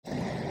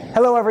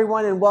Hello,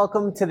 everyone, and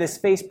welcome to this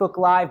Facebook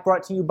Live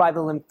brought to you by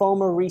the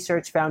Lymphoma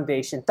Research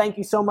Foundation. Thank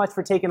you so much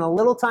for taking a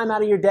little time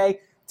out of your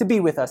day to be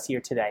with us here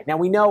today. Now,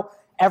 we know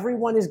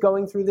everyone is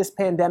going through this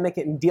pandemic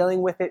and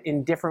dealing with it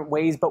in different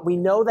ways, but we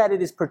know that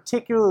it is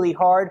particularly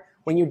hard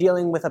when you're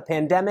dealing with a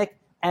pandemic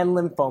and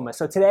lymphoma.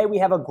 So today we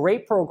have a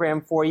great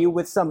program for you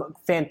with some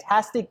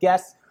fantastic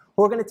guests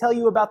who are going to tell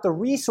you about the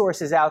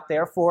resources out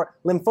there for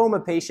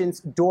lymphoma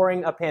patients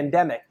during a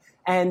pandemic.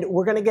 And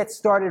we're going to get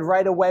started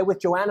right away with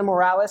Joanna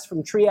Morales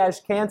from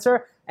Triage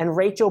Cancer and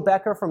Rachel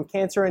Becker from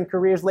Cancer and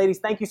Careers. Ladies,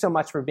 thank you so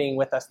much for being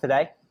with us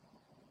today.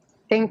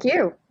 Thank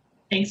you.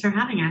 Thanks for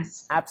having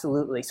us.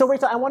 Absolutely. So,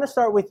 Rachel, I want to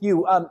start with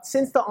you.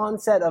 Since the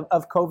onset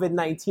of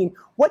COVID-19,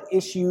 what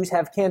issues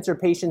have cancer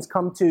patients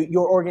come to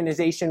your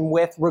organization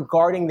with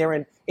regarding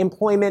their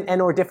employment and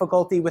or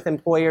difficulty with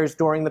employers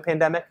during the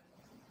pandemic?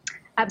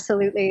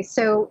 Absolutely.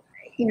 So,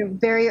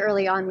 very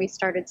early on, we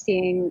started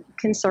seeing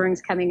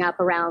concerns coming up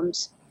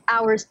around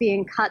hours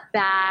being cut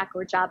back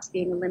or jobs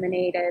being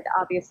eliminated,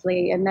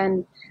 obviously. And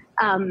then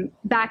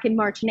back in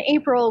March and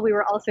April, we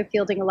were also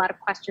fielding a lot of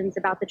questions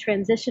about the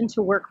transition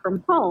to work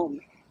from home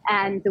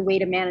and the way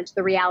to manage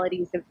the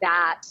realities of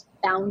that,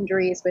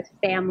 boundaries with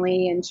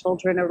family and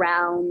children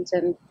around,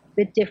 and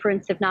the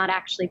difference of not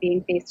actually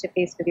being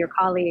face-to-face with your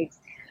colleagues.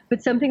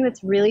 But something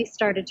that's really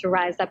started to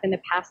rise up in the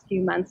past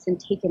few months and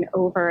taken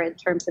over in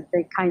terms of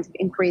the kinds of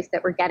inquiries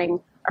that we're getting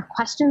are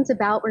questions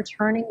about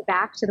returning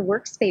back to the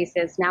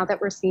workspaces now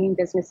that we're seeing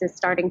businesses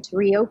starting to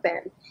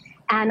reopen.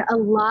 And a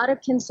lot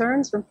of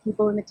concerns from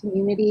people in the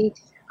community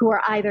who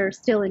are either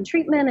still in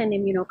treatment and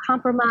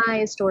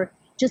immunocompromised or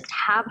just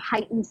have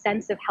heightened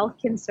sense of health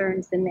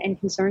concerns and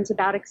concerns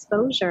about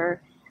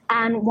exposure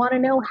and want to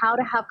know how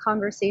to have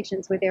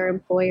conversations with their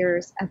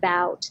employers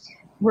about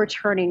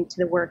returning to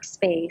the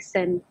workspace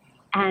and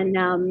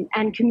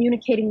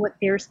communicating what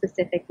their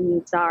specific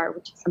needs are,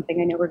 which is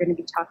something I know we're going to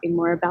be talking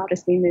more about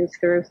as we move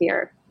through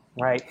here.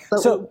 Right.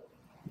 So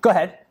go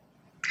ahead.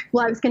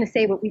 Well, I was going to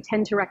say what we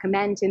tend to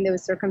recommend in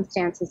those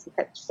circumstances is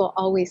that people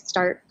always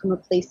start from a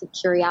place of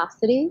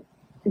curiosity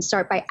and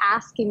start by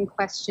asking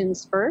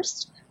questions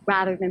first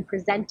rather than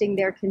presenting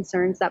their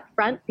concerns up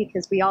front,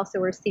 because we also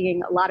are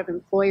seeing a lot of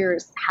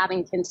employers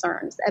having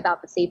concerns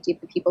about the safety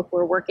of the people who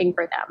are working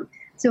for them.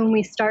 So when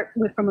we start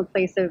from a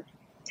place of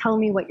tell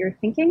me what you're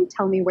thinking,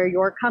 tell me where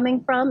you're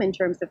coming from in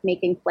terms of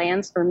making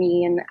plans for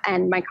me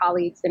and my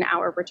colleagues in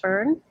our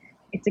return,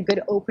 it's a good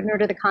opener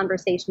to the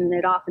conversation, and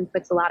it often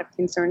puts a lot of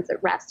concerns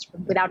at rest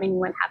without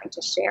anyone having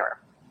to share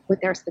what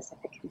their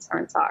specific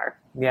concerns are.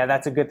 Yeah,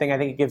 that's a good thing. I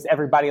think it gives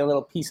everybody a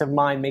little peace of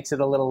mind, makes it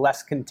a little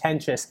less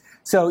contentious.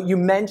 So you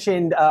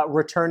mentioned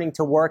returning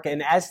to work,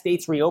 and as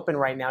states reopen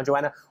right now,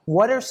 Joanna,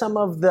 what are some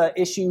of the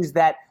issues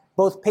that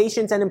both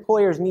patients and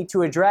employers need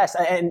to address?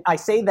 And I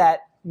say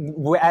that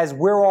as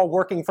we're all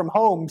working from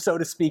home, so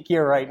to speak,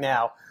 here right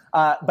now.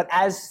 But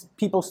as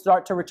people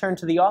start to return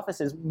to the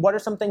offices, what are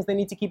some things they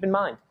need to keep in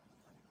mind?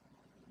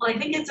 Well, I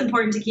think it's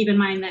important to keep in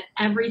mind that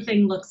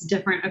everything looks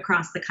different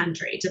across the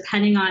country,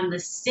 depending on the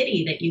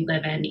city that you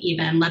live in,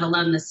 even, let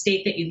alone the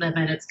state that you live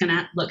in, it's going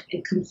to look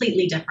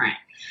completely different.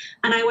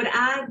 And I would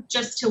add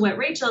just to what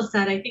Rachel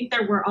said, I think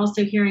that we're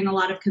also hearing a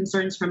lot of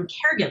concerns from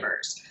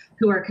caregivers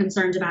who are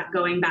concerned about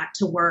going back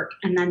to work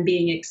and then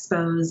being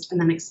exposed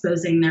and then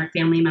exposing their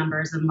family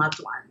members and loved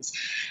ones.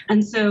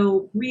 And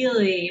so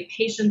really,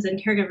 patients and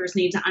caregivers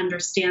need to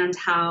understand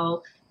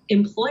how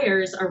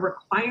employers are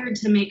required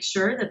to make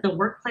sure that the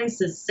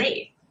workplace is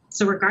safe.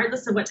 So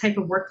regardless of what type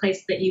of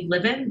workplace that you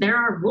live in, there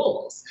are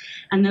rules.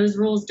 And those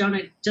rules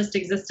don't just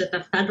exist at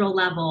the federal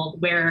level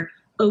where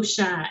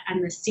OSHA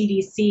and the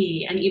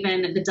CDC and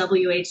even the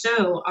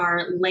WHO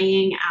are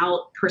laying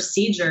out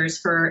procedures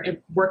for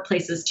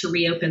workplaces to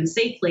reopen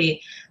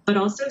safely, but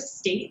also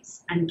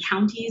states and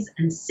counties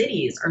and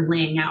cities are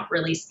laying out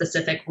really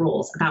specific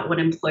rules about what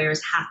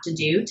employers have to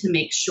do to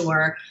make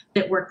sure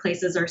that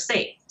workplaces are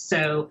safe.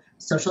 So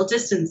social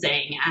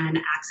distancing and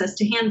access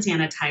to hand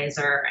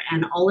sanitizer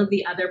and all of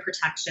the other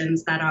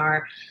protections that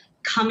are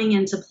coming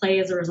into play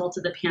as a result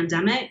of the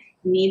pandemic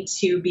need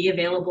to be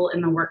available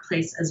in the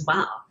workplace as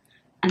well.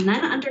 And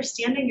then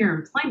understanding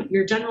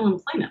your general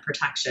employment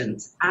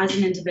protections as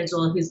an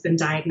individual who's been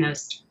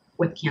diagnosed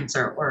with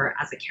cancer or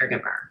as a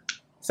caregiver.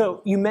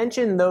 So you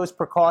mentioned those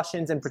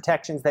precautions and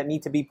protections that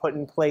need to be put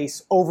in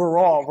place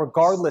overall,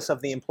 regardless of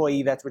the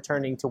employee that's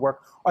returning to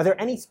work. Are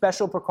there any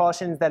special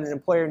precautions that an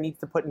employer needs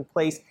to put in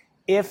place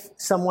if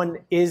someone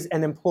is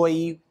an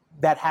employee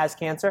that has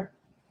cancer?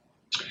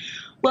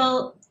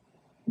 Well,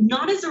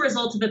 not as a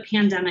result of a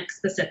pandemic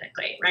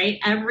specifically, right?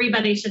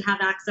 Everybody should have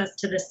access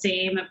to the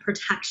same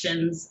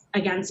protections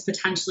against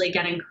potentially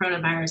getting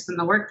coronavirus in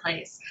the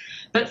workplace.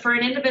 But for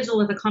an individual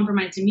with a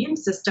compromised immune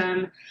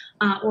system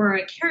or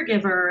a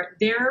caregiver,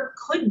 there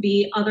could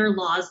be other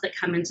laws that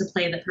come into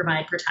play that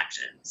provide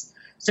protections.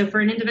 So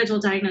for an individual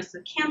diagnosed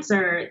with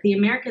cancer, the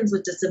Americans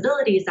with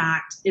Disabilities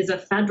Act is a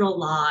federal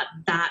law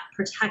that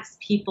protects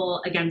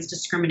people against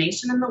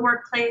discrimination in the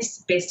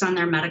workplace based on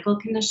their medical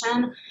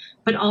condition,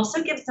 but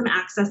also gives them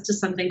access to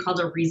something called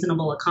a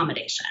reasonable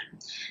accommodation.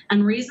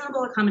 And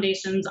reasonable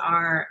accommodations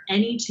are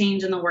any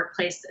change in the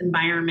workplace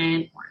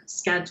environment or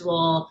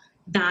schedule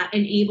that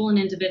enable an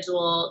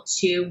individual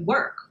to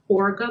work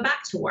or go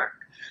back to work.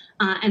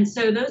 And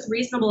so those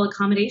reasonable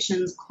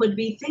accommodations could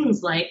be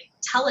things like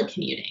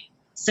telecommuting.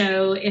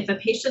 So if a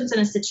patient's in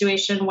a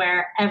situation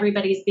where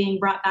everybody's being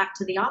brought back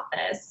to the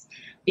office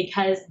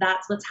because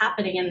that's what's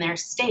happening in their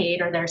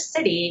state or their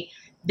city,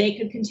 they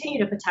could continue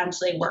to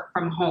potentially work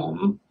from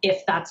home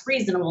if that's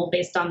reasonable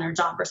based on their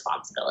job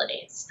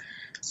responsibilities.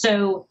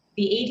 So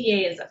the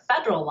ADA is a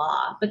federal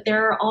law, but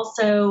there are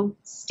also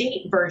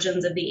state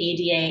versions of the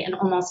ADA in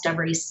almost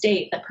every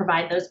state that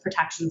provide those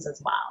protections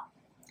as well.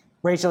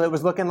 Rachel, it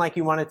was looking like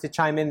you wanted to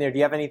chime in there. Do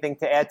you have anything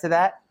to add to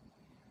that?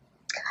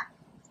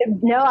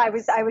 No, I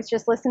was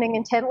just listening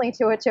intently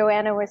to what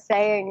Joanna was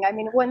saying. I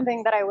mean, one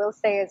thing that I will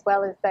say as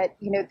well is that,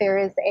 there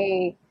is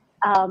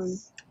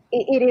it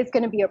is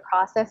going to be a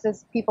process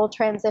as people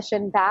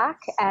transition back.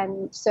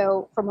 And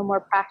so from a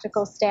more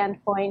practical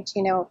standpoint,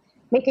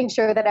 making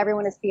sure that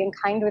everyone is being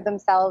kind with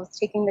themselves,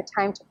 taking the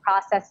time to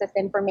process this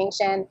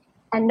information,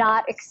 and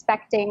not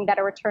expecting that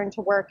a return to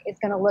work is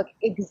going to look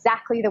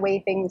exactly the way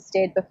things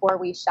did before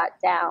we shut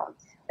down.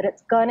 But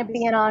it's going to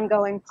be an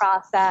ongoing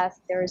process.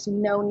 There is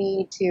no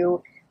need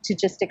to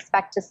just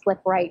expect to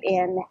slip right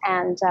in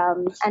and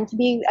to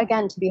be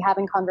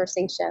having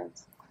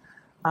conversations.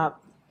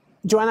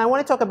 Joanna, I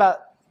want to talk about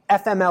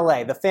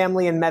FMLA, the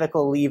Family and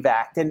Medical Leave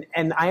Act.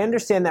 And I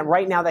understand that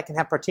right now that can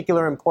have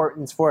particular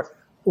importance for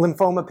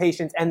lymphoma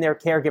patients and their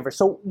caregivers.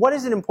 So what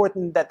is it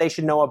important that they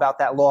should know about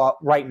that law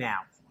right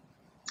now?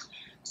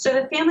 So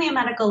the Family and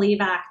Medical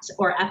Leave Act,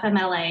 or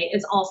FMLA,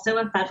 is also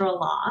a federal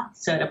law,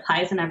 so it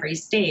applies in every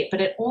state, but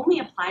it only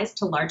applies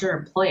to larger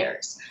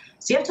employers.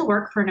 So you have to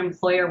work for an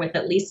employer with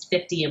at least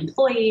 50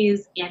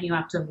 employees, and you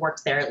have to have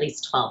worked there at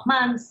least 12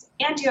 months,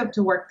 and you have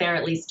to work there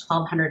at least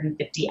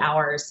 1,250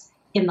 hours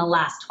in the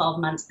last 12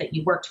 months that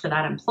you worked for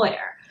that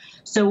employer.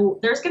 So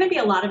there's going to be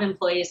a lot of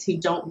employees who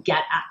don't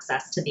get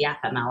access to the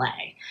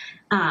FMLA.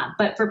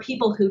 But for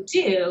people who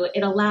do,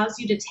 it allows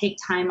you to take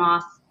time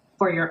off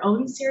for your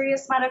own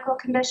serious medical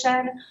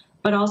condition,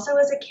 but also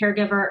as a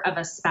caregiver of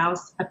a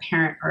spouse, a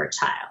parent, or a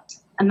child.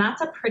 And that's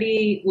a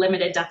pretty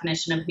limited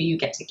definition of who you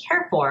get to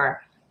care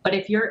for. But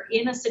if you're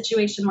in a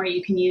situation where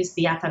you can use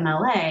the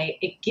FMLA,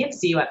 it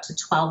gives you up to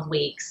 12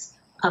 weeks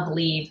of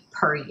leave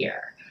per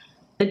year.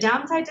 The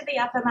downside to the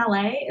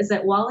FMLA is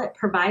that while it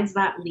provides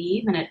that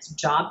leave and it's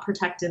job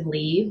protected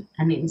leave,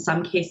 and in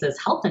some cases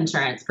health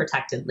insurance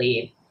protected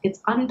leave,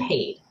 it's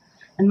unpaid.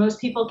 And most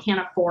people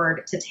can't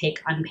afford to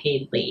take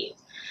unpaid leave.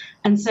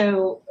 And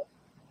so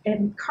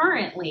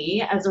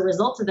currently, as a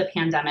result of the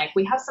pandemic,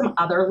 we have some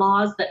other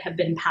laws that have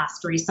been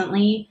passed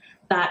recently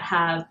that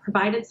have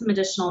provided some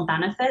additional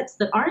benefits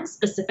that aren't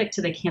specific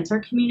to the cancer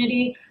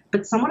community,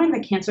 but someone in the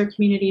cancer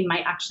community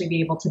might actually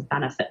be able to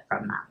benefit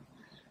from them.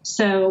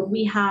 So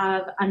we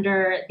have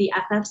under the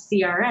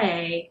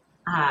FFCRA,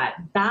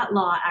 that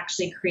law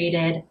actually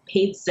created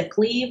paid sick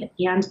leave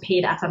and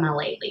paid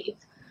FMLA leave,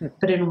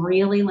 but in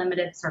really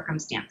limited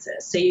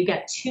circumstances. So you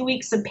get 2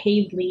 weeks of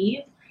paid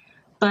leave,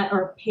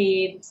 or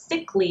paid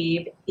sick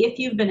leave if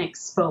you've been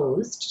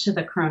exposed to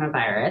the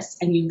coronavirus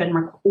and you've been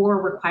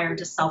required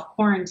to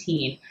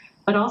self-quarantine,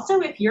 but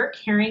also if you're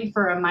caring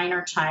for a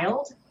minor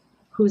child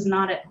who is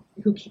not at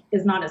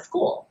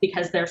school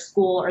because their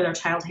school or their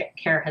child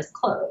care has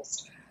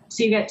closed.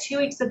 So you get 2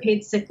 weeks of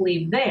paid sick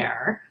leave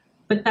there,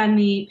 but then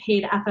the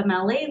paid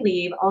FMLA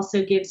leave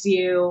also gives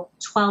you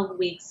 12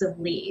 weeks of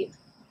leave,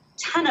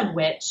 10 of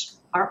which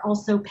are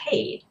also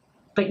paid.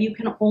 But you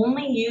can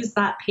only use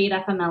that paid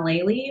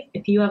FMLA leave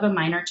if you have a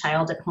minor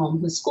child at home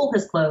whose school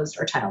has closed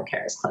or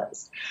childcare is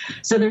closed.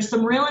 So there's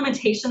some real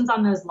limitations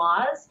on those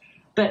laws,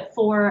 but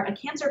for a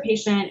cancer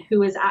patient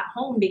who is at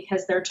home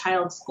because their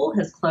child's school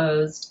has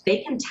closed, they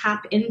can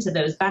tap into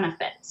those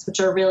benefits, which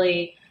are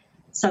really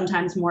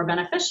sometimes more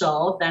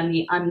beneficial than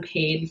the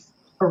unpaid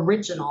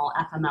original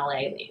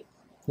FMLA leave.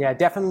 Yeah,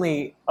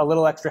 definitely a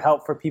little extra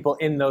help for people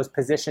in those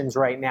positions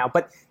right now.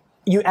 But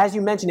as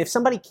you mentioned, if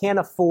somebody can't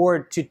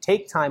afford to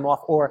take time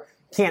off or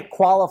can't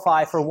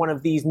qualify for one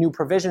of these new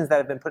provisions that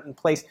have been put in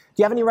place, do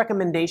you have any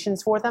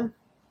recommendations for them?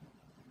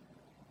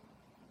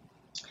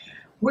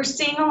 We're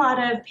seeing a lot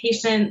of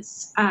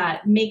patients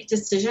make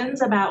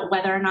decisions about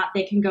whether or not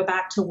they can go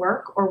back to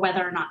work or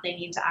whether or not they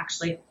need to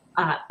actually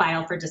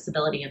file for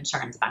disability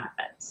insurance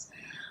benefits.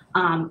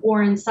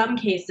 Or in some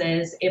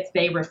cases, if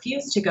they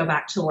refuse to go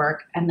back to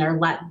work and they're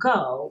let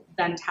go,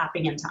 then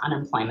tapping into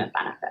unemployment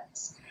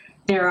benefits.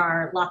 There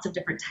are lots of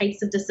different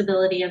types of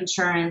disability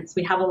insurance.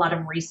 We have a lot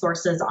of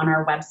resources on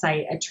our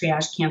website at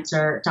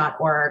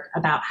triagecancer.org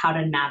about how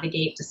to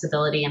navigate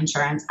disability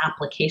insurance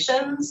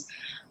applications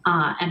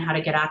and how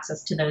to get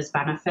access to those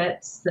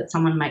benefits that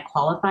someone might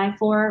qualify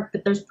for.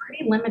 But there's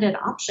pretty limited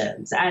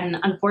options. And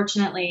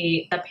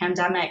unfortunately, the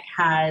pandemic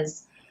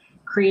has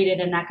created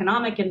an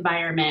economic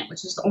environment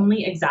which has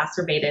only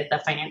exacerbated the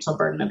financial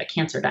burden of a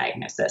cancer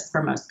diagnosis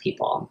for most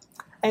people.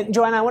 And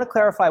Joanna, I want to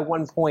clarify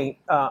one point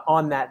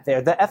on that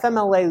there. The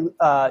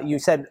FMLA, you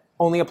said,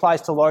 only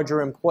applies to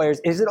larger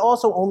employers. Is it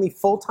also only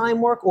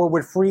full-time work, or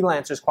would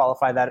freelancers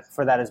qualify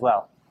for that as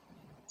well?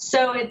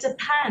 So it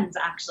depends,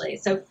 actually.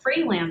 So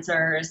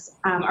freelancers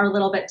are a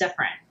little bit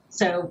different.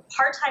 So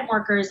part-time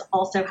workers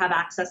also have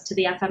access to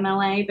the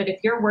FMLA, but if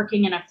you're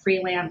working in a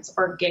freelance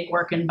or gig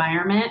work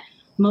environment,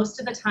 most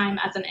of the time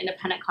as an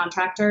independent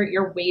contractor,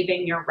 you're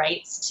waiving your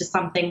rights to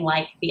something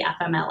like the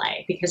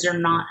FMLA because you're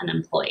not an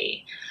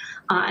employee.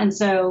 And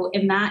so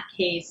in that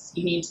case,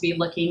 you need to be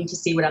looking to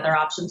see what other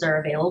options are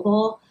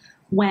available.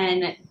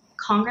 When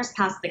Congress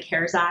passed the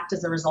CARES Act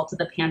as a result of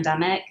the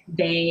pandemic,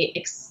 they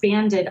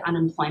expanded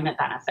unemployment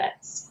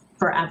benefits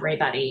for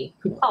everybody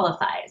who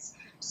qualifies.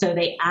 So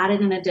they added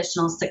an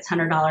additional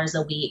 $600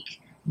 a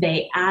week.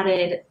 They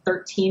added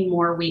 13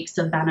 more weeks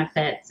of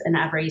benefits in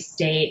every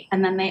state.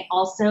 And then they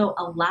also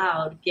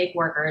allowed gig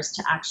workers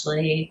to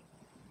actually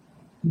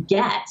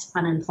get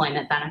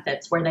unemployment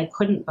benefits where they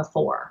couldn't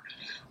before.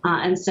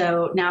 And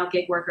so now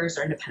gig workers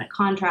or independent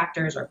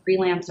contractors or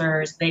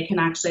freelancers, they can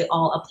actually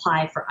all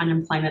apply for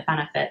unemployment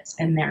benefits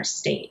in their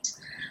state.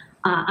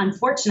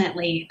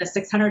 Unfortunately, the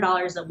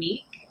 $600 a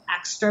week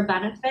extra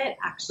benefit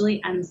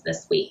actually ends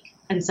this week.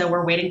 And so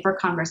we're waiting for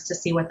Congress to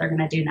see what they're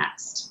going to do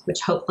next,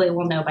 which hopefully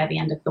we'll know by the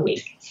end of the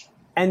week.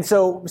 And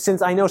so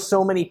since I know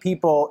so many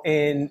people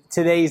in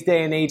today's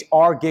day and age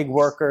are gig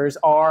workers,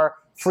 are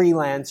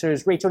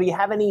freelancers, Rachel, do you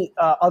have any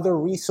other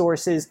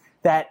resources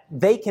that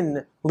they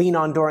can lean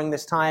on during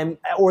this time,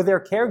 or their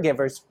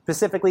caregivers,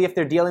 specifically if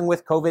they're dealing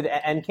with COVID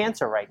and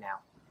cancer right now?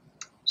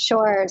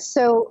 Sure.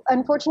 So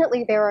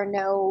unfortunately, there are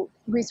no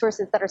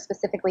resources that are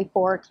specifically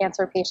for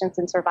cancer patients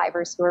and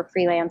survivors who are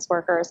freelance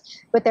workers,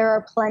 but there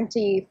are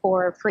plenty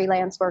for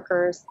freelance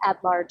workers at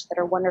large that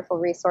are wonderful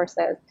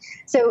resources.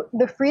 So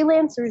the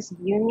Freelancers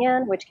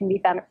Union, which can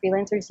be found at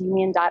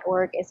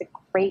freelancersunion.org, is a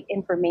great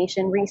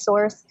information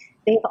resource.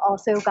 They've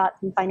also got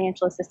some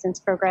financial assistance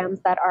programs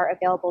that are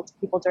available to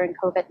people during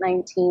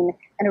COVID-19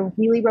 and a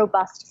really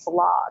robust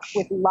blog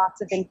with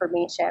lots of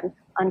information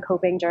on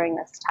coping during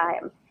this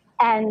time.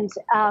 And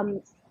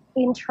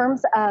in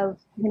terms of,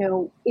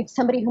 if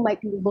somebody who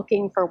might be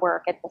looking for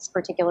work at this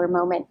particular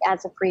moment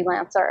as a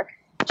freelancer,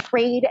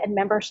 trade and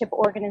membership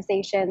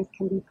organizations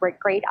can be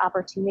great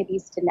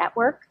opportunities to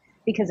network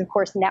because, of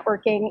course,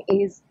 networking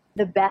is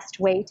the best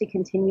way to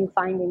continue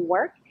finding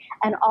work.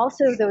 And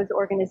also those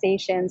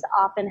organizations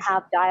often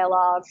have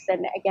dialogues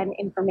and, again,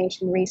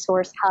 information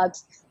resource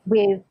hubs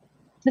with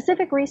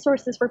specific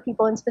resources for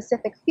people in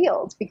specific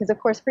fields because, of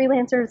course,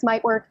 freelancers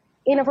might work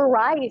in a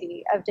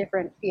variety of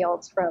different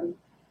fields, from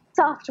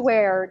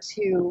software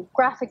to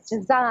graphic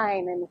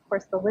design, and of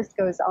course the list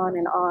goes on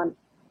and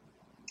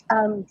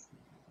on.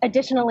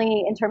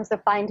 Additionally, in terms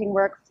of finding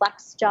work,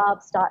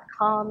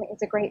 flexjobs.com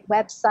is a great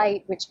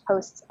website which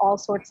posts all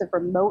sorts of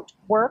remote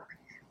work,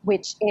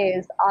 which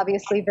is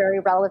obviously very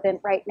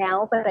relevant right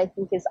now, but I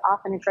think is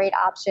often a great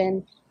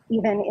option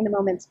even in the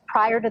moments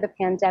prior to the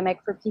pandemic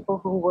for people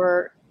who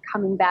were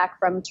coming back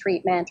from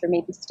treatment or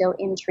maybe still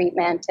in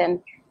treatment and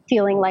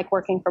feeling like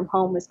working from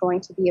home was going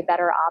to be a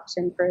better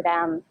option for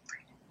them.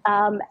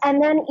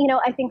 And then,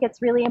 I think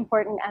it's really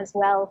important as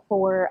well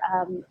for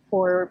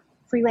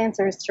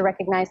freelancers to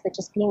recognize that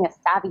just being a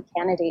savvy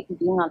candidate and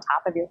being on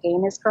top of your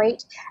game is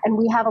great. And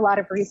we have a lot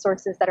of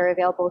resources that are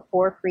available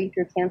for free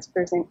through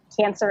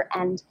Cancer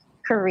and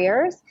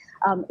Careers.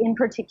 In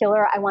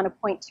particular, I want to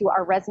point to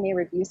our resume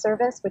review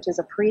service, which is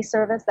a free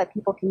service that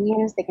people can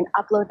use. They can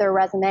upload their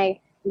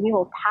resume, and we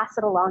will pass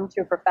it along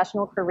to a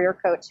professional career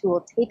coach who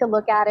will take a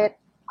look at it,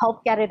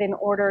 help get it in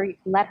order. You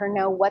can let her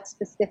know what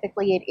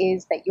specifically it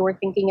is that you're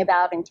thinking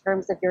about in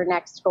terms of your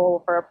next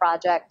goal for a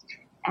project.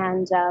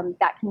 And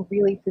that can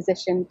really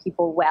position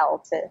people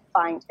well to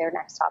find their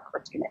next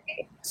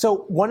opportunity.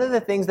 So one of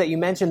the things that you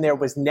mentioned there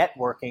was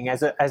networking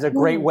as a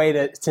great way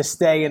to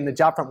stay in the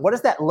job front. What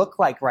does that look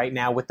like right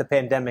now with the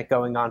pandemic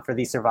going on for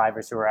these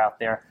survivors who are out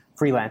there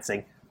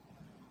freelancing?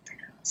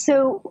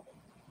 So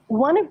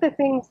one of the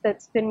things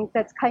that's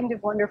kind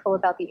of wonderful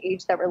about the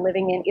age that we're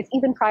living in is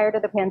even prior to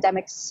the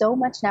pandemic, so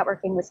much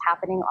networking was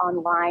happening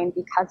online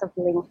because of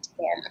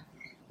LinkedIn,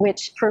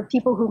 which for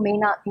people who may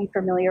not be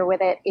familiar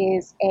with it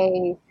is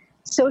a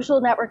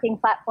social networking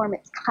platform.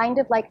 It's kind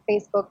of like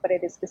Facebook, but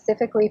it is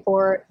specifically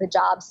for the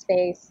job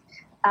space,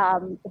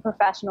 the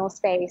professional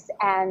space.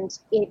 And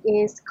it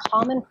is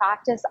common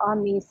practice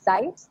on these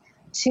sites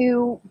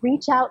to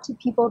reach out to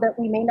people that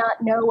we may not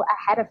know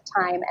ahead of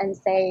time and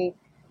say,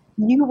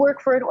 you work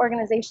for an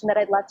organization that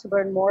I'd love to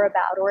learn more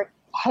about, or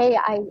hey,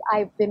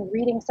 I've been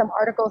reading some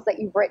articles that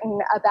you've written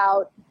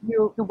about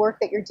the work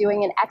that you're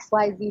doing in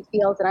XYZ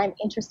fields, and I'm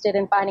interested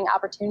in finding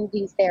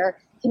opportunities there.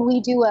 Can we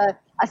do a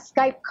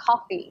Skype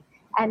coffee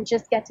and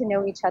just get to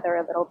know each other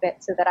a little bit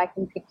so that I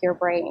can pick your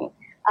brain?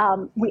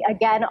 We,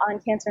 again,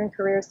 on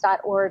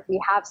cancerandcareers.org, we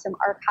have some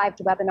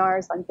archived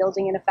webinars on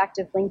building an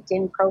effective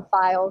LinkedIn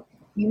profile,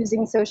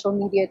 using social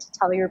media to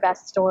tell your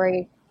best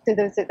story. So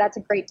that's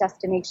a great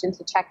destination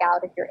to check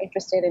out if you're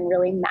interested in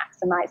really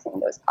maximizing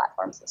those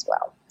platforms as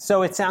well.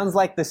 So it sounds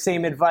like the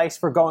same advice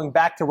for going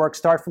back to work,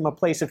 start from a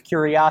place of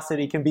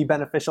curiosity, can be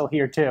beneficial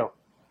here too.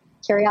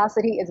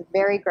 Curiosity is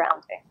very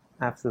grounding.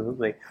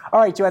 Absolutely. All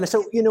right, Joanna.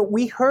 So,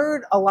 we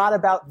heard a lot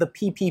about the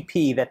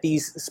PPP that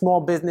these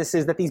small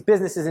businesses, that these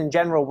businesses in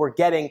general were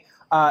getting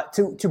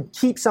to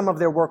keep some of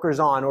their workers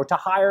on or to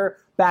hire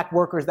back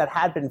workers that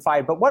had been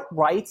fired. But what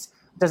rights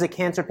does a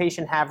cancer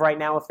patient have right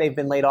now if they've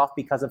been laid off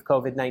because of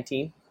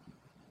COVID-19?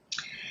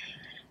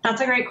 That's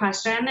a great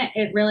question.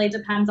 It really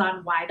depends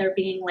on why they're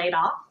being laid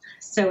off.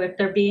 So if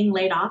they're being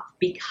laid off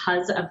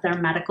because of their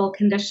medical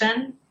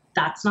condition,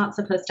 that's not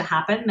supposed to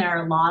happen. There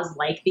are laws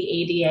like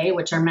the ADA,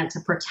 which are meant to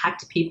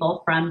protect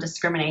people from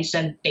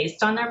discrimination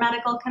based on their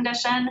medical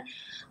condition.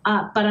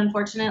 But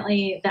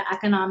unfortunately, the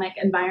economic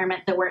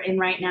environment that we're in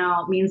right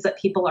now means that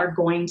people are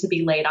going to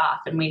be laid off.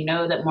 And we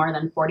know that more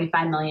than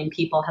 45 million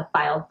people have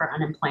filed for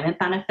unemployment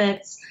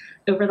benefits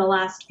over the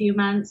last few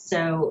months.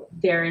 So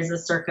there is a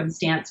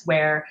circumstance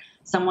where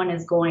someone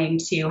is going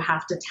to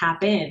have to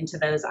tap into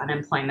those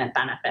unemployment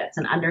benefits,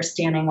 and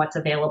understanding what's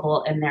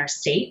available in their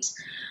state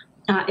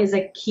is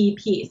a key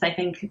piece. I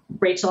think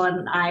Rachel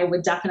and I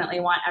would definitely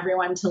want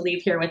everyone to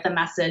leave here with the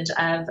message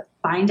of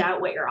find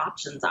out what your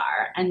options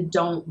are and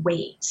don't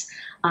wait,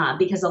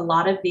 because a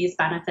lot of these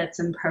benefits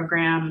and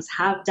programs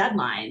have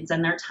deadlines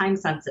and they're time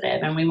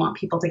sensitive, and we want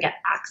people to get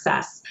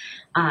access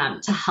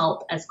to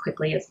help as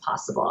quickly as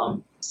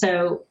possible.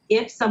 So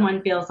if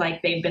someone feels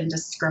like they've been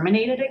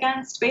discriminated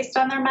against based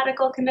on their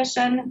medical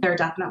condition, there are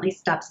definitely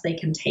steps they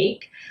can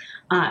take.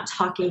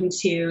 Talking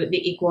to the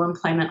Equal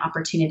Employment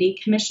Opportunity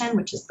Commission,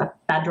 which is the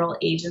federal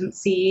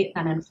agency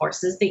that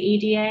enforces the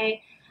ADA.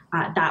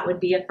 That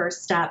would be a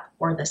first step,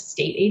 or the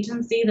state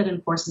agency that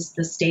enforces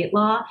the state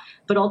law.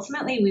 But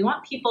ultimately, we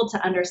want people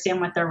to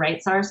understand what their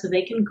rights are so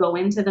they can go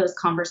into those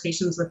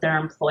conversations with their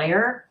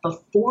employer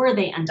before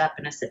they end up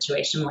in a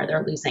situation where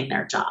they're losing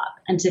their job,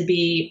 and to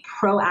be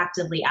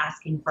proactively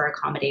asking for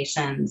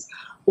accommodations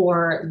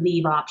or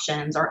leave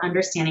options, or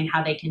understanding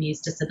how they can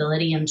use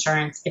disability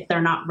insurance if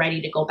they're not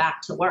ready to go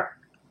back to work.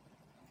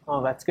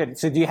 Oh, that's good.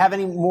 So do you have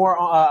any more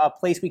a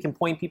place we can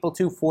point people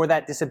to for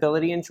that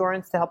disability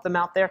insurance to help them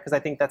out there? Because I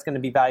think that's going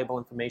to be valuable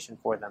information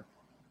for them.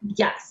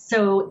 Yes.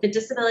 So the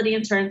disability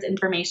insurance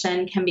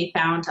information can be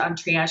found on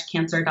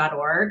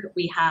triagecancer.org.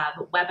 We have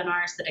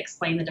webinars that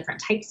explain the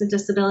different types of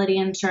disability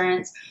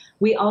insurance.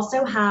 We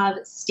also have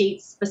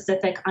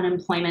state-specific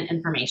unemployment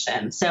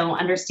information. So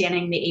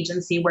understanding the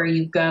agency where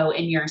you go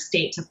in your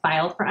state to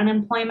file for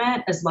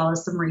unemployment, as well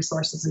as some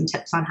resources and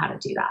tips on how to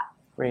do that.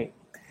 Great.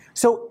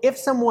 So if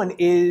someone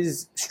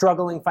is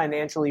struggling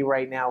financially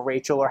right now,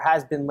 Rachel, or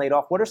has been laid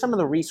off, what are some of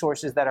the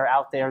resources that are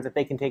out there that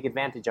they can take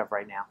advantage of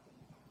right now?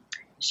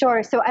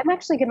 Sure. So I'm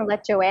actually going to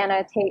let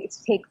Joanna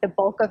take the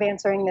bulk of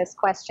answering this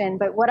question.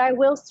 But what I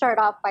will start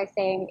off by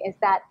saying is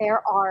that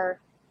there are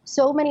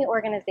so many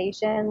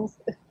organizations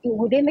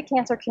within the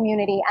cancer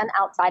community and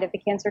outside of the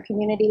cancer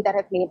community that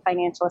have made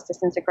financial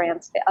assistance or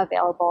grants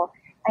available.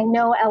 I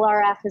know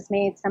LRF has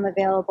made some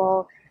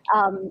available,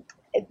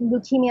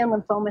 Leukemia and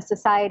Lymphoma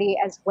Society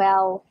as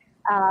well,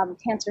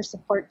 Cancer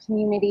Support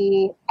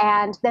Community,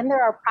 and then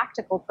there are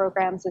practical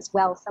programs as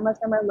well. Some of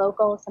them are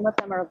local, some of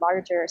them are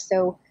larger.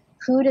 So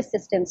food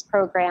assistance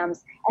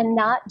programs, and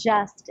not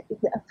just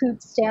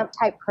food stamp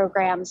type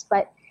programs,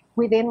 but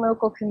within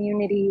local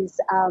communities,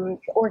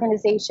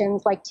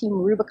 organizations like Team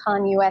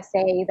Rubicon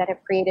USA that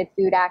have created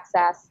food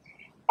access,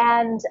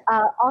 and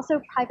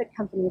also private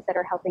companies that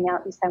are helping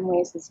out in some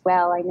ways as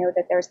well. I know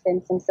that there's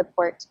been some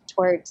support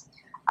towards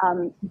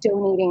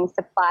donating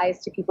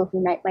supplies to people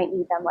who might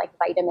need them, like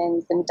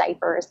vitamins and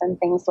diapers and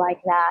things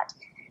like that.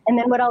 And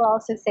then what I'll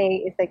also say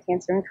is that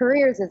Cancer and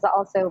Careers is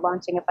also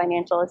launching a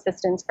financial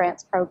assistance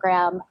grants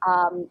program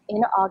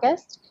in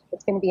August.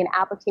 It's going to be an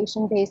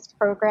application-based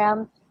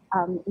program.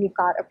 We've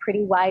got a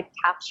pretty wide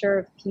capture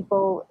of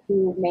people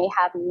who may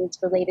have needs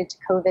related to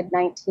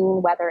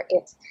COVID-19, whether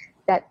it's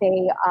that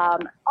they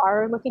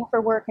are looking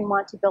for work and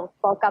want to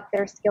bulk up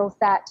their skill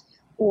set,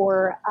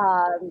 or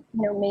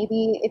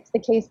maybe it's the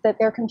case that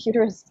their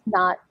computer is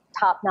not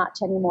top-notch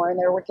anymore and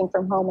they're working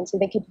from home, and so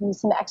they could use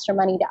some extra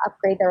money to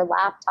upgrade their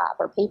laptop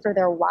or pay for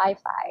their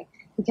Wi-Fi,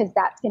 because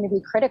that's going to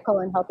be critical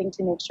in helping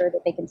to make sure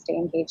that they can stay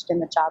engaged in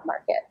the job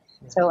market.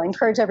 So I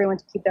encourage everyone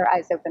to keep their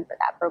eyes open for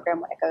that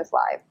program when it goes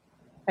live.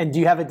 And do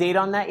you have a date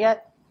on that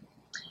yet?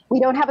 We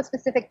don't have a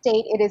specific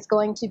date. It is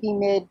going to be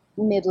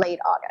mid-late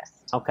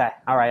August. Okay.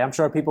 All right. I'm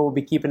sure people will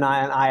be keeping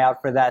an eye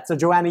out for that. So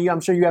Joanna,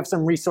 I'm sure you have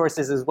some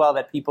resources as well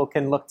that people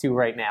can look to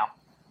right now.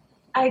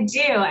 I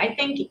do. I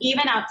think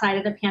even outside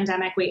of the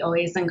pandemic, we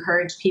always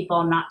encourage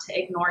people not to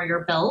ignore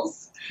your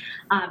bills,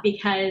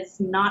 because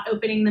not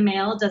opening the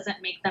mail doesn't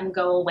make them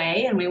go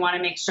away. And we want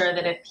to make sure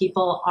that if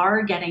people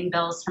are getting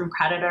bills from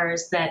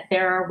creditors, that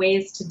there are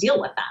ways to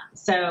deal with them.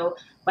 So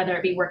whether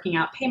it be working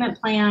out payment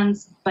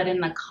plans, but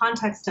in the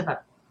context of a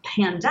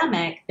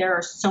pandemic, there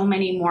are so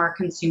many more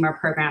consumer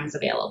programs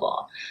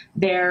available.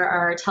 There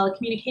are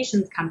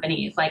telecommunications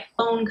companies like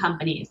phone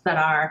companies that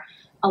are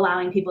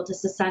allowing people to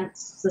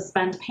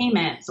suspend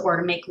payments or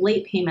to make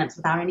late payments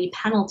without any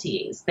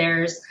penalties.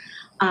 There's,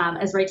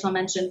 as Rachel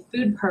mentioned,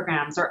 food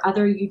programs or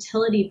other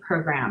utility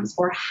programs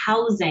or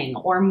housing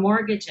or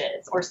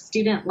mortgages or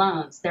student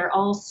loans. There are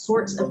all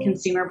sorts of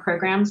consumer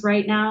programs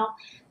right now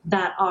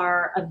that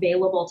are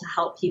available to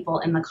help people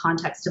in the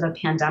context of a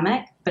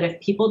pandemic. But if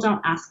people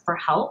don't ask for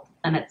help,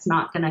 then it's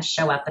not going to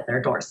show up at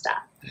their doorstep.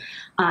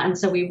 And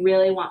so we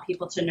really want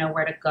people to know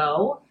where to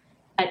go.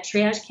 At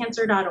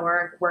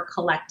triagecancer.org, we're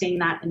collecting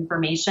that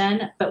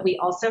information, but we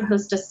also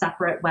host a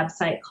separate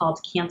website called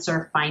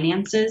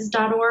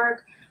cancerfinances.org,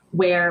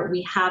 where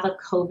we have a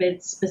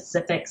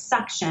COVID-specific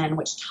section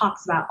which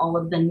talks about all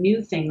of the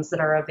new things that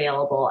are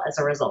available as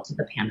a result of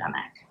the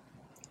pandemic.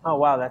 Oh,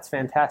 wow, that's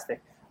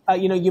fantastic.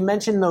 You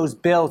mentioned those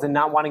bills and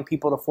not wanting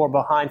people to fall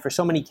behind. For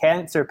so many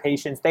cancer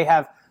patients, they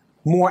have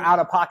more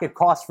out-of-pocket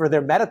costs for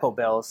their medical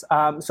bills.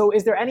 So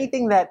is there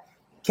anything that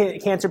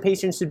cancer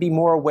patients should be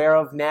more aware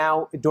of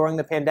now during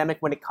the pandemic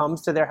when it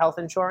comes to their health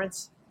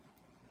insurance?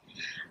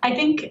 I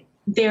think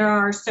there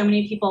are so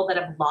many people that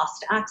have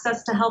lost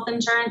access to health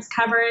insurance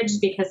coverage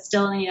because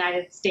still in the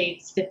United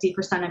States,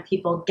 50% of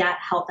people get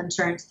health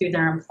insurance through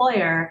their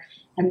employer.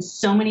 And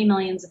so many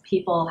millions of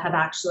people have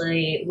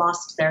actually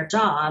lost their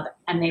job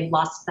and they've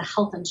lost the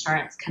health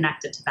insurance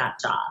connected to that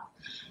job.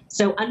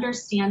 So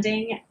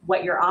understanding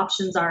what your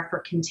options are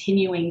for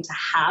continuing to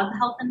have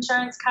health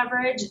insurance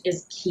coverage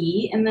is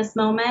key in this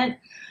moment.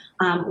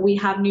 We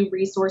have new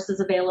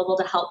resources available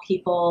to help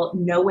people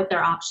know what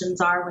their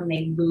options are when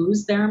they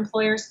lose their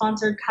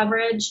employer-sponsored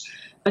coverage,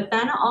 but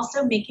then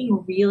also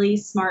making really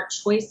smart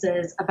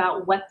choices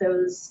about what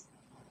those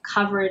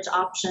coverage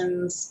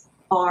options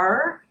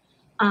are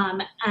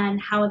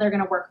and how they're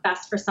going to work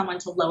best for someone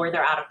to lower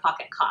their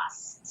out-of-pocket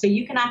costs. So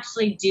you can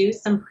actually do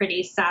some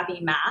pretty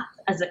savvy math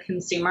as a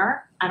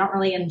consumer. I don't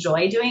really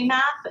enjoy doing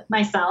math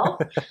myself,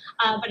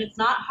 but it's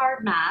not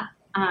hard math.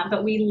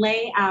 But we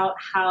lay out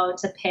how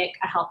to pick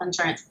a health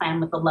insurance plan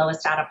with the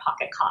lowest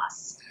out-of-pocket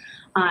costs.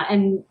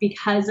 And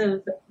because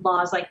of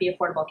laws like the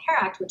Affordable Care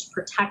Act, which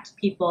protect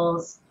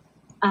people's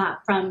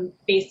from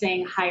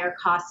facing higher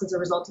costs as a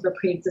result of a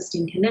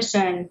pre-existing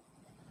condition,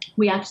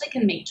 we actually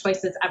can make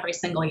choices every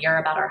single year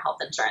about our health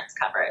insurance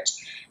coverage.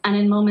 And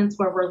in moments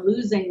where we're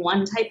losing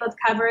one type of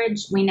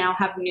coverage, we now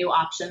have new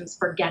options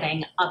for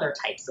getting other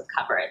types of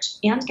coverage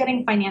and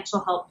getting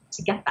financial help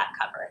to get that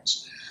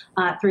coverage.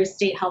 Through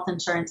state health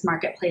insurance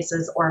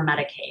marketplaces or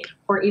Medicaid,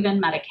 or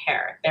even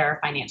Medicare, there are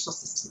financial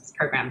assistance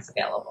programs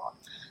available.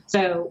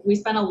 So we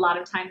spend a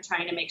lot of time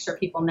trying to make sure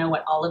people know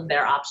what all of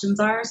their options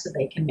are so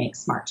they can make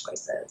smart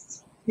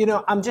choices.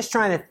 I'm just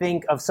trying to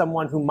think of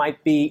someone who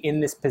might be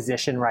in this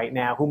position right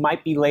now, who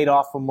might be laid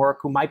off from work,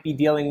 who might be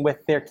dealing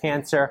with their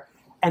cancer,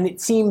 and it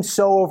seems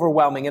so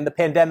overwhelming, and the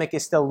pandemic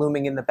is still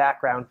looming in the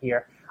background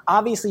here.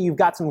 Obviously, you've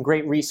got some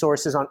great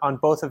resources on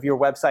both of your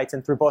websites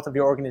and through both of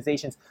your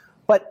organizations,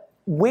 but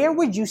where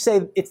would you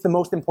say it's the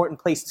most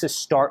important place to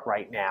start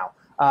right now?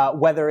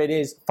 Whether it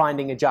is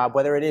finding a job,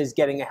 whether it is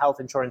getting a health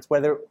insurance,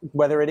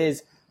 whether it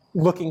is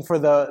looking for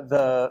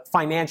the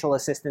financial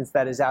assistance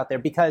that is out there,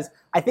 because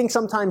I think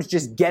sometimes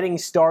just getting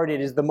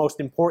started is the most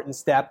important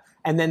step,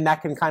 and then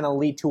that can kind of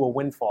lead to a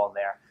windfall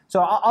there.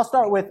 So I'll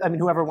start with,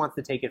 whoever wants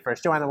to take it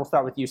first. Joanna, we'll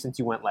start with you since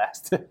you went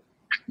last.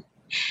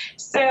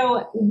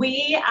 So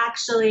we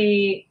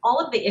actually, all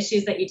of the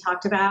issues that you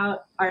talked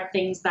about are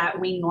things that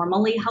we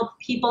normally help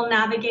people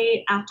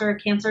navigate after a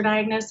cancer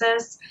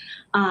diagnosis.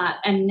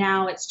 And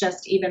now it's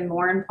just even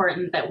more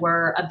important that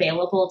we're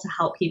available to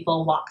help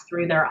people walk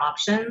through their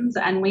options.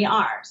 And we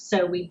are.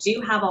 So we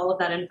do have all of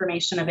that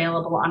information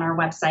available on our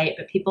website,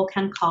 but people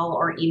can call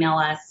or email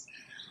us.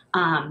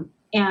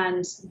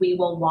 And we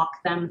will walk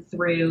them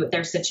through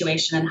their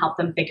situation and help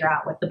them figure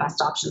out what the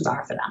best options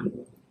are for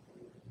them.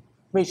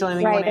 Rachel,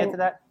 anything you want to add to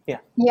that?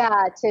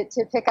 Yeah,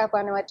 to pick up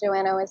on what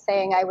Joanna was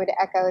saying, I would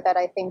echo that.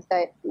 I think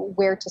that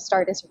where to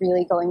start is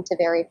really going to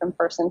vary from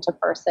person to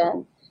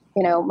person.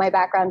 My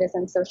background is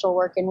in social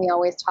work, and we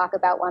always talk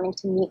about wanting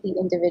to meet the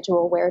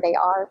individual where they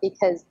are,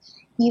 because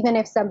even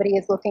if somebody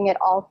is looking at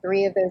all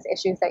three of those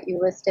issues that you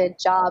listed,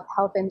 job,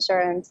 health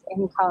insurance,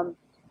 income,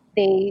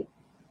 they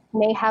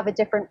may have a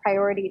different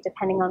priority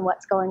depending on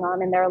what's going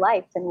on in their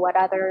life and what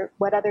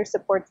other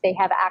supports they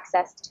have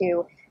access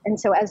to. And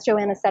so, as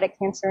Joanna said, at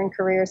Cancer and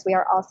Careers, we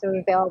are also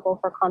available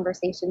for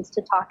conversations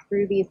to talk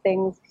through these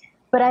things.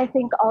 But I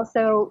think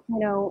also,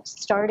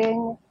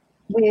 starting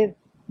with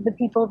the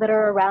people that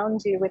are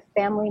around you, with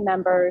family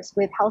members,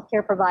 with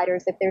healthcare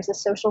providers, if there's a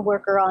social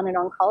worker on an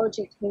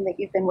oncology team that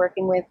you've been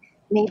working with,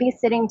 maybe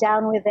sitting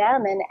down with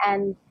them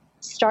and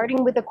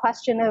starting with the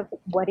question of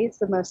what is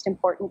the most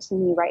important to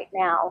me right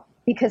now?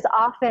 Because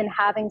often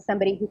having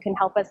somebody who can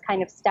help us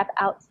kind of step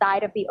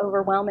outside of the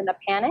overwhelm and the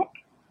panic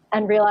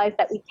and realize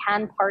that we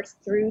can parse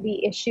through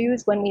the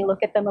issues when we look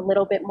at them a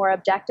little bit more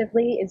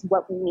objectively is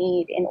what we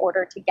need in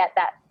order to get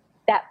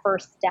that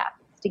first step,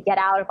 to get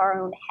out of our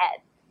own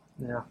head.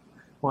 Yeah.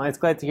 Well, it's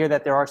glad to hear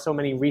that there are so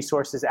many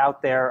resources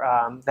out there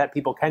that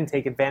people can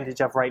take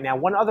advantage of right now.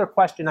 One other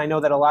question I know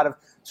that a lot of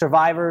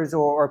survivors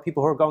or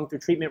people who are going through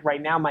treatment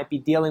right now might be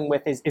dealing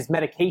with is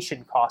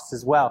medication costs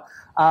as well.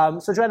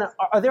 So, Joanna,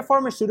 are there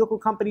pharmaceutical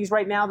companies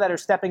right now that are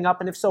stepping up?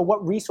 And if so,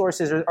 what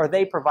resources are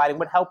they providing?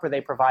 What help are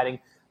they providing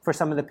for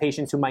some of the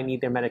patients who might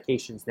need their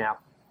medications now?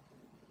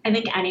 I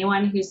think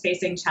anyone who's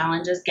facing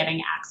challenges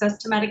getting access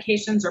to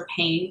medications or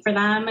paying for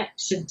them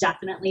should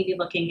definitely be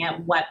looking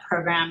at what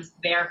programs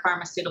their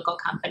pharmaceutical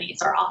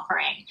companies are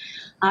offering,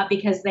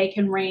 because they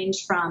can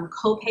range from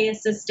copay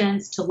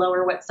assistance to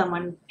lower what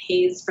someone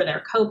pays for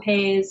their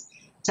copays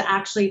to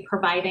actually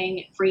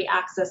providing free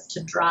access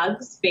to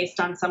drugs based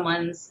on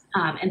someone's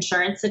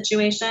insurance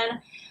situation.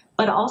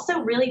 But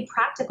also really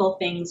practical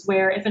things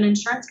where if an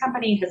insurance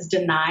company has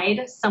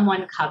denied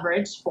someone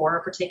coverage for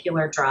a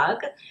particular drug,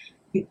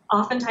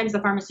 oftentimes the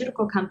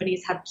pharmaceutical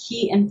companies have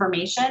key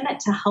information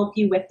to help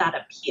you with that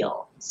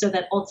appeal so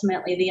that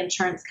ultimately the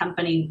insurance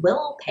company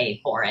will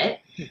pay for it.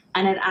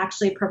 And it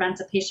actually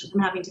prevents a patient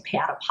from having to pay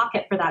out of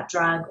pocket for that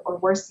drug, or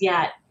worse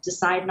yet,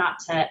 decide not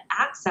to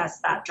access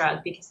that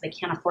drug because they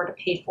can't afford to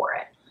pay for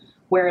it,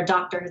 where a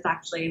doctor has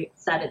actually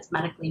said it's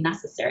medically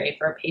necessary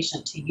for a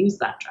patient to use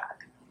that drug.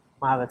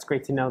 Wow, that's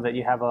great to know that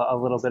you have a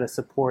little bit of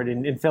support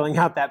in filling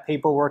out that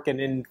paperwork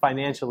and in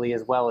financially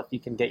as well, if you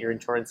can get your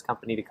insurance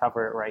company to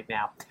cover it right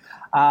now.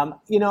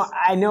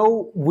 I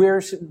know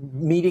we're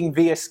meeting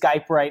via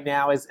Skype right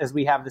now as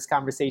we have this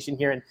conversation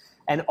here,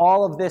 and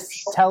all of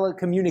this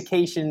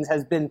telecommunications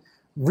has been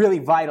really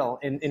vital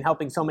in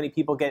helping so many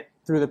people get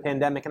through the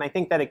pandemic, and I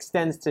think that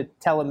extends to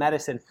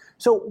telemedicine.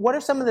 So what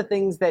are some of the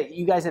things that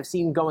you guys have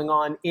seen going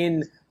on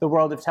in the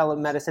world of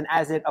telemedicine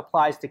as it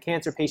applies to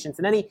cancer patients,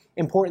 and any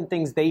important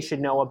things they should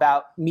know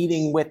about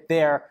meeting with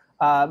their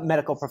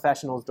medical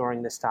professionals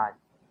during this time?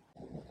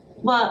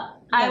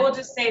 Well, I will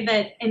just say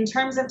that in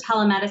terms of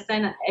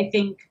telemedicine, I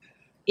think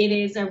it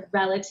is a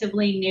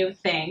relatively new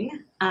thing.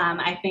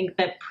 I think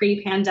that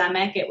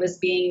pre-pandemic, it was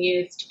being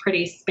used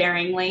pretty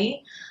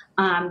sparingly.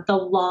 The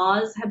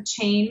laws have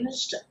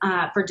changed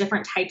for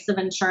different types of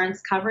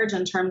insurance coverage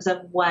in terms of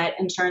what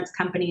insurance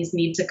companies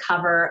need to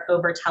cover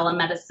over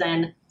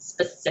telemedicine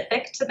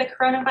specific to the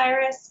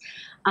coronavirus.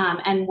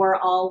 And we're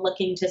all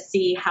looking to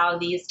see how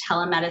these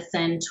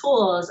telemedicine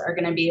tools are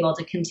going to be able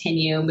to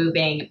continue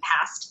moving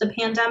past the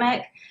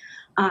pandemic.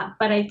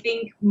 But I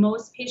think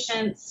most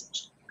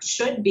patients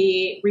should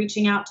be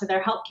reaching out to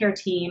their healthcare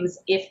teams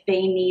if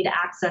they need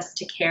access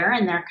to care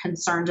and they're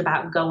concerned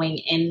about going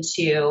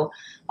into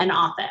an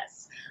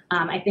office.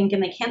 I think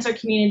in the cancer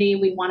community,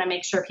 we want to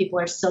make sure people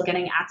are still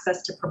getting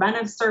access to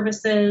preventive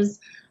services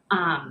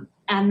and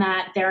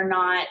that they're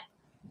not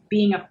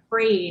being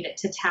afraid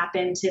to tap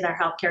into their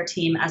healthcare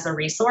team as a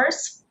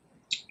resource,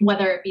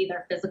 whether it be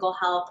their physical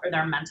health or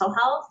their mental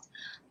health,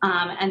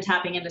 and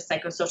tapping into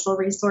psychosocial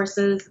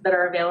resources that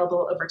are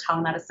available over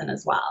telemedicine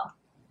as well.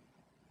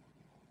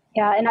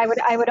 Yeah, and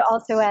I would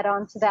also add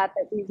on to that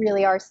we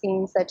really are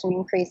seeing such an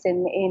increase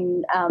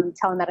in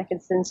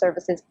telemedicine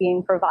services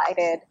being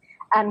provided.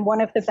 And one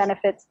of the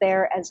benefits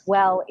there as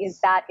well is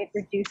that it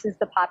reduces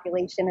the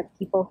population of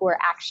people who are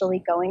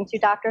actually going to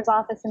doctor's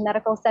office and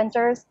medical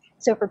centers.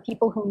 So for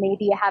people who may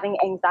be having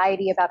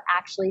anxiety about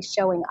actually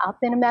showing up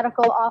in a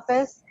medical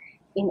office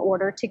in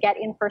order to get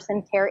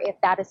in-person care, if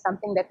that is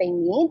something that they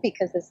need,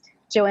 because as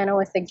Joanna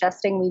was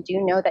suggesting, we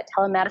do know that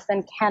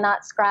telemedicine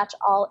cannot scratch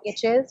all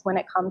itches when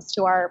it comes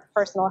to our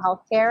personal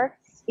health care.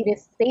 It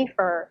is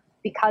safer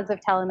because of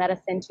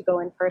telemedicine to go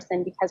in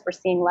person because we're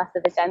seeing less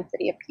of a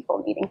density of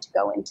people needing to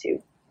go into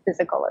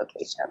physical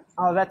locations.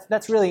 Oh,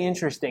 that's really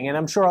interesting. And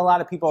I'm sure a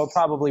lot of people are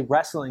probably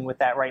wrestling with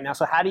that right now.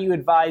 So how do you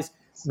advise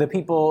the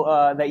people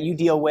that you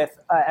deal with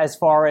as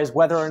far as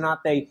whether or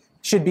not they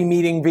should be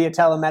meeting via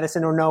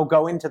telemedicine or no,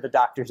 go into the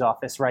doctor's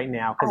office right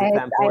now because it's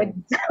that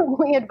important?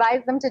 We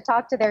advise them to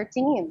talk to their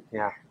team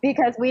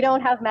because we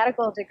don't have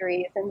medical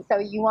degrees. And so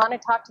you want to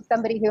talk to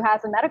somebody who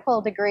has a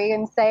medical degree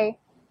and say,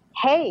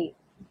 hey,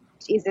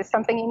 is this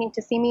something you need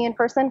to see me in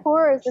person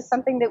for? Or is this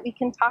something that we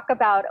can talk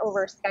about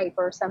over Skype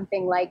or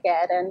something like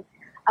it?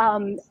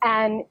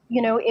 And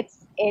you know,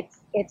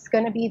 it's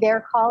going to be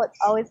their call. It's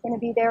always going to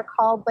be their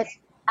call. But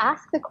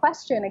ask the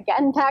question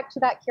again, back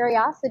to that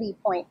curiosity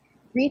point.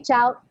 Reach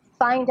out,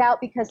 find out,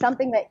 because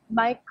something that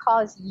might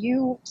cause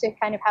you to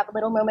kind of have a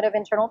little moment of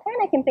internal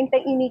panic and think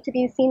that you need to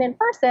be seen in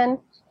person.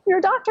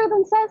 Your doctor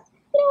then says,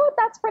 you know what,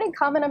 that's pretty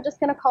common. I'm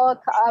just going to call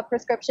a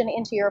prescription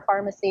into your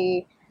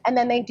pharmacy. And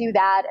then they do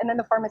that, and then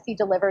the pharmacy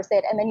delivers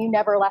it, and then you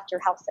never left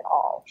your house at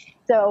all.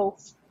 So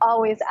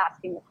always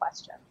asking the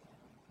question.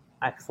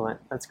 Excellent.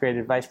 That's great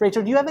advice.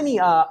 Rachel, do you have any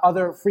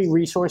other free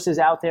resources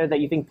out there that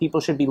you think people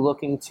should be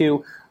looking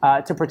to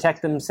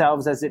protect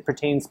themselves as it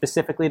pertains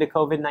specifically to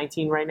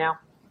COVID-19 right now?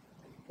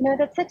 You know,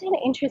 that's such an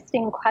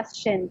interesting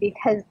question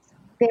because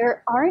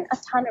there aren't a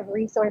ton of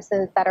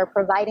resources that are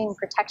providing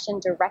protection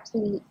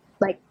directly,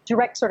 like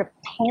direct sort of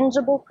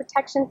tangible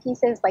protection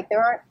pieces. Like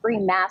there aren't free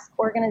mask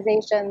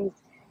organizations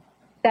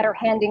that are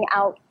handing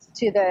out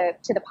to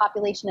the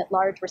population at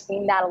large. We're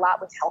seeing that a lot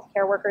with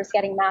healthcare workers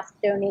getting mask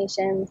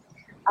donations.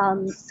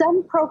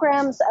 some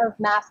programs of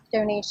mask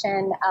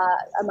donation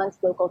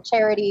amongst local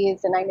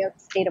charities, and I know the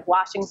state of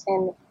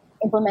Washington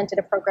implemented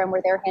a program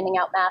where they're handing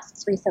out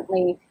masks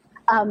recently.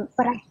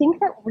 But I think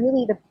that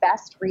really the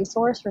best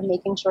resource for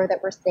making sure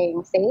that we're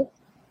staying safe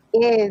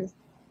is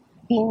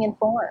being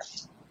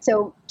informed.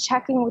 So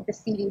checking with the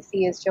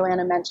CDC, as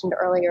Joanna mentioned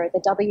earlier,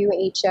 the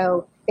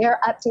WHO, they're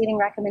updating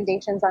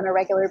recommendations on a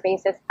regular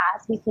basis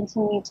as we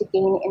continue to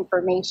gain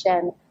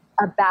information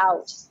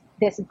about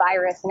this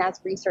virus and as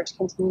research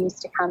continues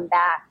to come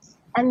back.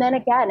 And then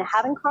again,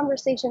 having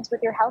conversations with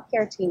your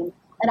healthcare team.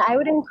 And I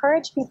would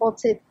encourage people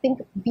to think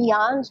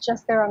beyond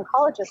just their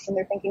oncologist when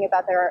they're thinking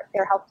about their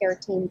healthcare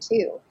team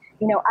too.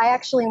 You know, I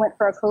actually went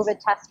for a COVID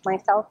test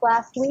myself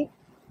last week,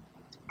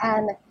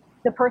 and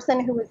the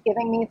person who was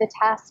giving me the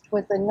test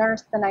was a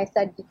nurse, and I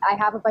said, I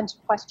have a bunch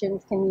of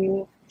questions. Can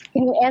you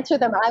answer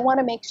them? I want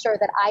to make sure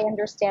that I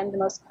understand the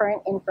most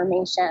current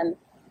information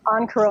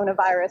on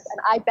coronavirus. And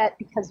I bet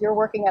because you're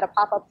working at a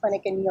pop-up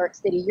clinic in New York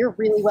City, you're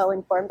really well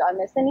informed on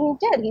this. And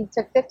he did. He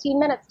took 15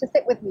 minutes to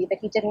sit with me that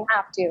he didn't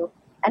have to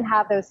and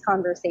have those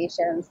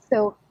conversations.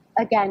 So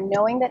again,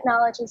 knowing that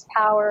knowledge is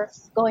power,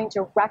 going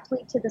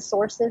directly to the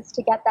sources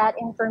to get that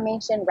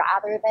information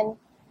rather than,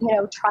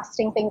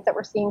 trusting things that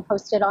we're seeing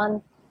posted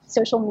on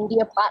social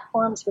media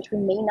platforms, which we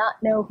may not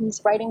know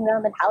who's writing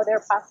them and how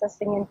they're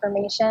processing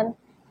information.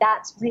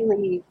 That's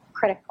really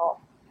critical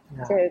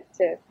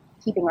to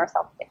keeping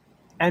ourselves safe.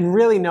 And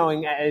really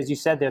knowing, as you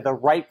said there, the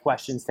right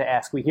questions to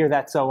ask. We hear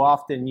that so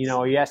often,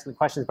 are you asking the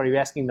questions, but are you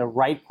asking the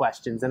right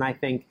questions? And I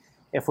think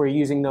if we're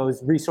using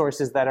those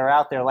resources that are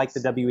out there, like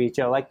the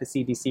WHO, like the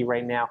CDC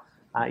right now,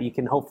 you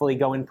can hopefully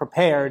go in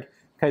prepared,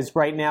 because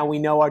right now we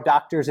know our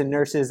doctors and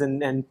nurses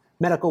and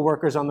medical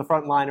workers on the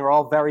front line are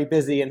all very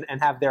busy and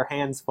have their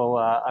hands full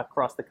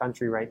across the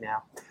country right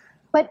now.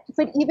 But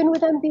even with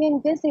them being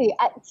busy,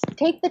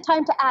 take the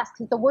time to ask,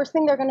 because the worst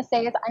thing they're going to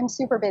say is, I'm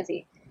super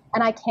busy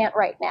and I can't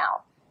right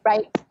now,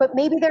 right? But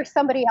maybe there's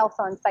somebody else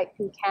on site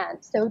who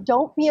can. So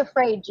don't be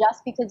afraid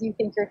just because you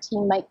think your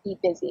team might be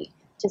busy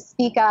to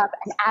speak up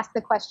and ask the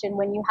question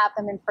when you have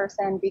them in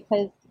person,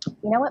 because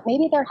you know what,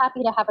 maybe they're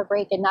happy to have a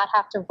break and not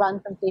have to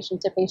run from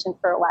patient to patient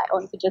for a while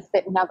and to just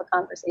sit and have a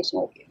conversation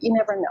with you. You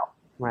never know.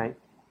 Right.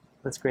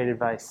 That's great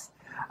advice.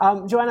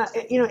 Joanna,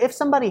 if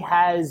somebody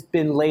has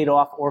been laid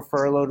off or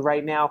furloughed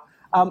right now,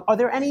 are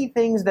there any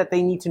things that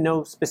they need to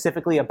know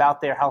specifically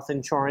about their health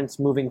insurance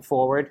moving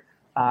forward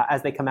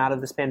as they come out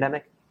of this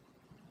pandemic?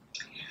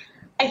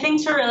 I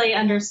think to really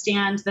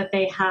understand that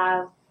they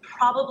have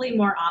probably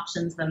more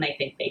options than they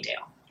think they do,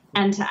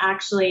 and to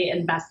actually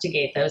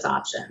investigate those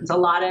options. A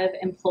lot of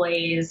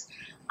employees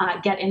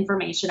get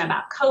information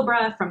about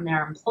COBRA from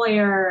their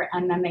employer,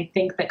 and then they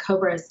think that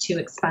COBRA is too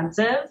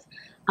expensive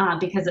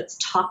because it's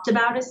talked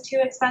about as too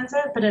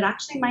expensive, but it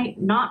actually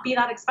might not be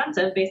that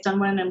expensive based on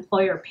what an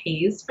employer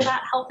pays for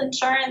that health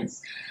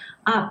insurance,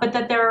 but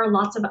that there are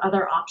lots of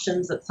other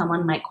options that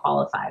someone might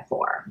qualify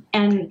for.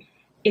 And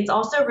it's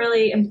also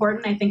really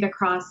important, I think,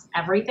 across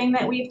everything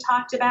that we've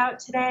talked about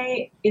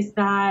today, is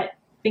that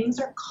things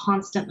are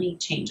constantly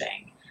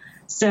changing.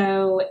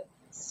 So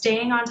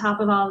staying on top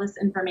of all this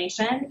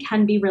information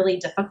can be really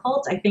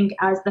difficult. I think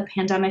as the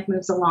pandemic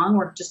moves along,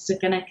 we're just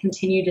going to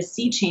continue to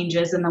see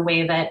changes in the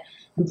way that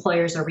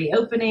employers are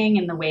reopening,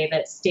 in the way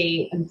that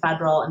state and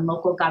federal and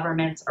local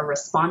governments are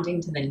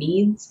responding to the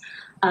needs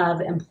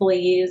of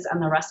employees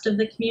and the rest of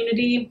the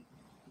community.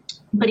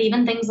 But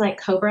even things like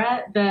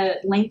COBRA, the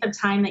length of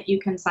time that you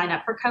can sign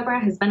up for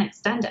COBRA has been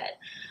extended.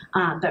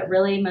 But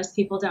really, most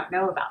people don't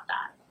know about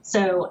that.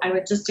 So I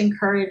would just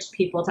encourage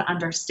people to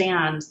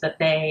understand that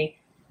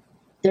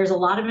there's a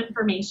lot of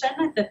information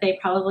that they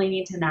probably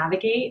need to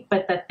navigate,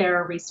 but that there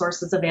are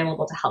resources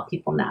available to help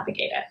people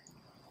navigate it.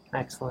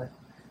 Excellent.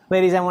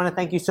 Ladies, I want to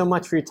thank you so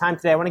much for your time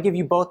today. I want to give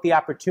you both the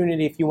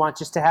opportunity, if you want,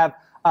 just to have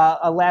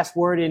a last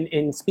word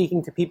in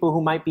speaking to people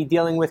who might be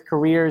dealing with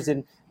careers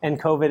and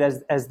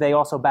COVID as they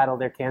also battle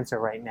their cancer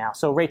right now.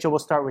 So Rachel, we'll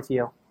start with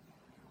you.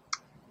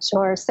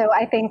 Sure. So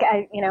I think,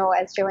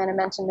 as Joanna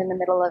mentioned in the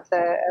middle of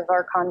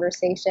our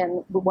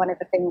conversation, one of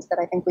the things that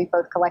I think we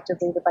both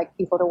collectively would like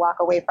people to walk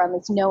away from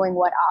is knowing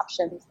what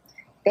options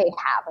they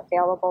have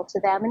available to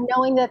them and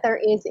knowing that there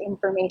is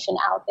information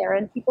out there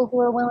and people who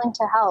are willing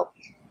to help.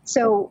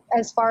 So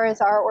as far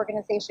as our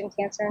organization,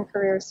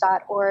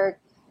 cancerandcareers.org,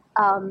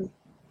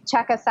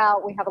 check us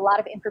out. We have a lot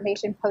of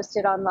information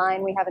posted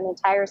online. We have an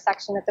entire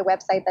section at the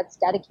website that's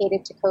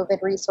dedicated to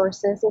COVID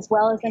resources, as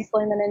well as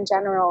employment in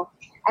general.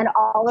 And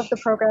all of the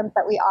programs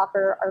that we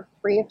offer are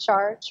free of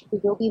charge. We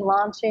will be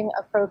launching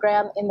a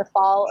program in the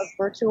fall of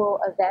virtual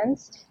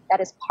events that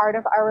is part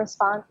of our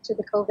response to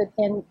the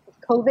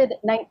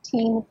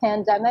COVID-19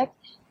 pandemic.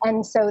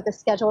 And so the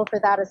schedule for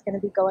that is going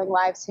to be going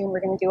live soon.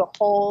 We're going to do a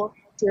whole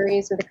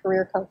series with a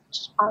career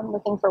coach on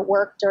looking for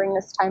work during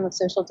this time of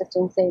social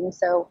distancing.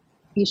 So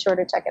be sure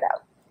to check it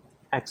out.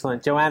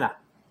 Excellent. Joanna?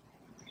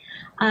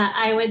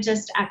 I would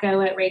just echo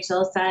what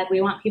Rachel said.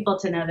 We want people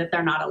to know that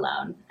they're not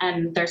alone.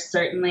 And there's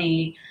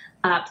certainly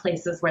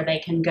places where they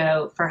can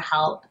go for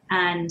help.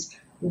 And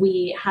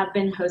we have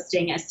been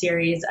hosting a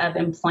series of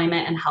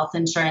employment and health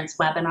insurance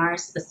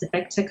webinars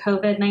specific to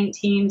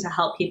COVID-19 to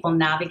help people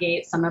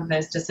navigate some of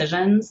those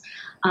decisions.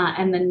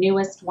 And the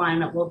newest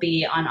one will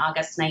be on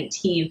August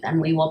 19th,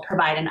 and we will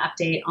provide an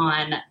update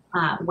on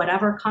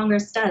whatever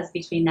Congress does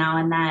between now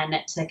and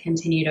then to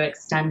continue to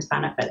extend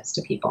benefits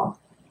to people.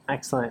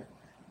 Excellent.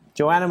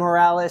 Joanna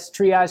Morales,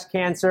 Triage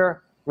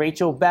Cancer,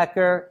 Rachel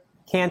Becker,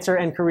 Cancer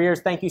and Careers.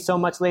 Thank you so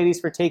much,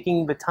 ladies, for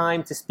taking the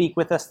time to speak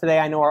with us today.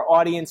 I know our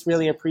audience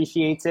really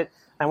appreciates it.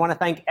 I want to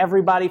thank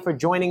everybody for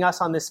joining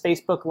us on this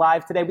Facebook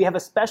Live today. We have a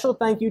special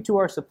thank you to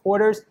our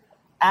supporters,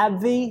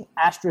 AbbVie,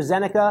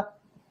 AstraZeneca,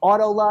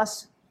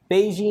 Autolus,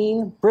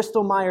 Beijing,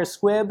 Bristol Myers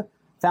Squibb,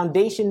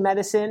 Foundation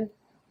Medicine,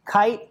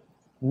 Kite,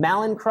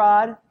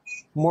 Mallinckrodt,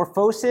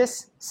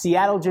 Morphosis,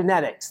 Seattle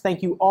Genetics.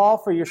 Thank you all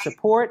for your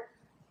support.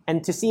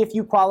 And to see if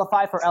you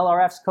qualify for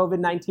LRF's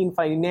COVID-19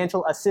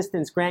 financial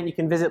assistance grant, you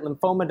can visit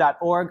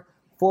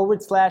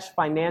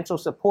lymphoma.org/financial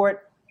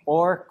support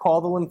or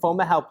call the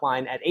Lymphoma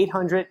Helpline at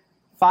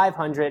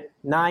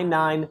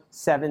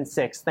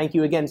 800-500-9976. Thank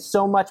you again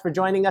so much for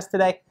joining us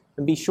today,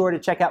 and be sure to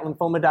check out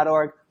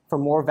lymphoma.org for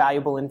more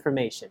valuable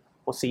information.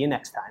 We'll see you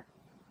next time.